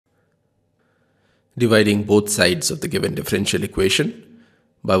Dividing both sides of the given differential equation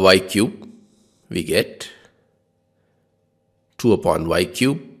by y cube, we get 2 upon y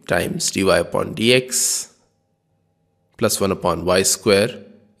cube times dy upon dx plus 1 upon y square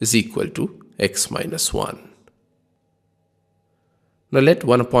is equal to x minus 1. Now let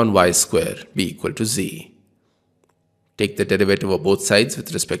 1 upon y square be equal to z. Take the derivative of both sides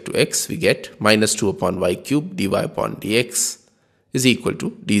with respect to x, we get minus 2 upon y cube dy upon dx is equal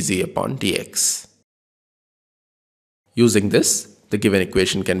to dz upon dx. Using this, the given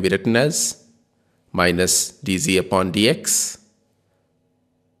equation can be written as minus dz upon dx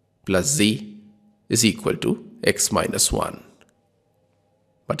plus z is equal to x minus 1.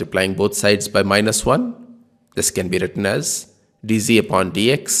 Multiplying both sides by minus 1, this can be written as dz upon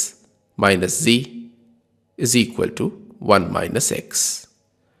dx minus z is equal to 1 minus x.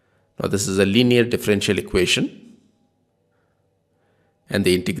 Now this is a linear differential equation and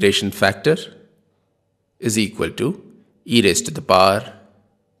the integration factor is equal to e raised to the power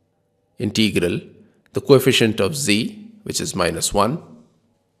integral the coefficient of z, which is minus 1,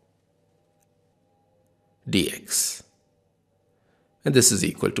 dx. And this is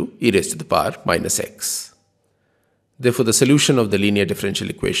equal to e raised to the power minus x. Therefore, the solution of the linear differential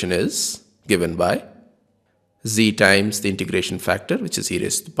equation is given by z times the integration factor, which is e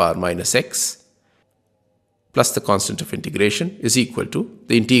raised to the power minus x, plus the constant of integration is equal to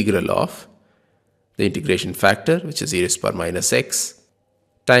the integral of the integration factor, which is e raised to the power minus x,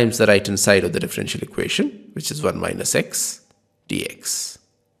 times the right hand side of the differential equation, which is 1 minus x dx.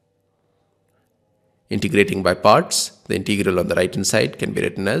 Integrating by parts, the integral on the right hand side can be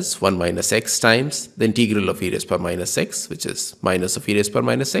written as 1 minus x times the integral of e raised to the power minus x, which is minus of e raised to the power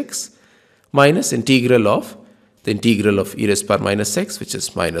minus x, minus integral of the integral of e raised to the power minus x, which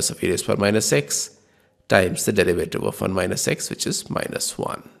is minus of e raised to the power minus x, times the derivative of 1 minus x, which is minus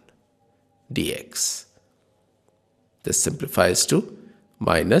 1 dx. This simplifies to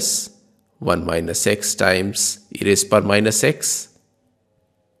minus 1 minus x times e raised to the power minus x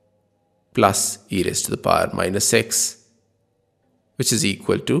plus e raised to the power minus x, which is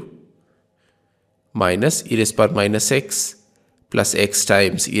equal to minus e raised to the power minus x plus x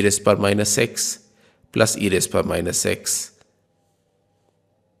times e raised to the power minus x plus e raised to the power minus x,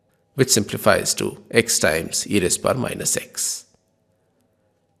 which simplifies to x times e raised to the power minus x.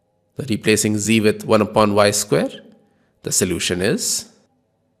 So replacing z with 1 upon y square, the solution is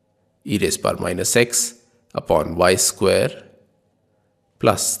e raised to the power minus x upon y square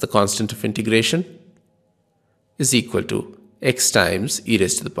plus the constant of integration is equal to x times e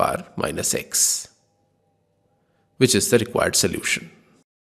raised to the power minus x, which is the required solution.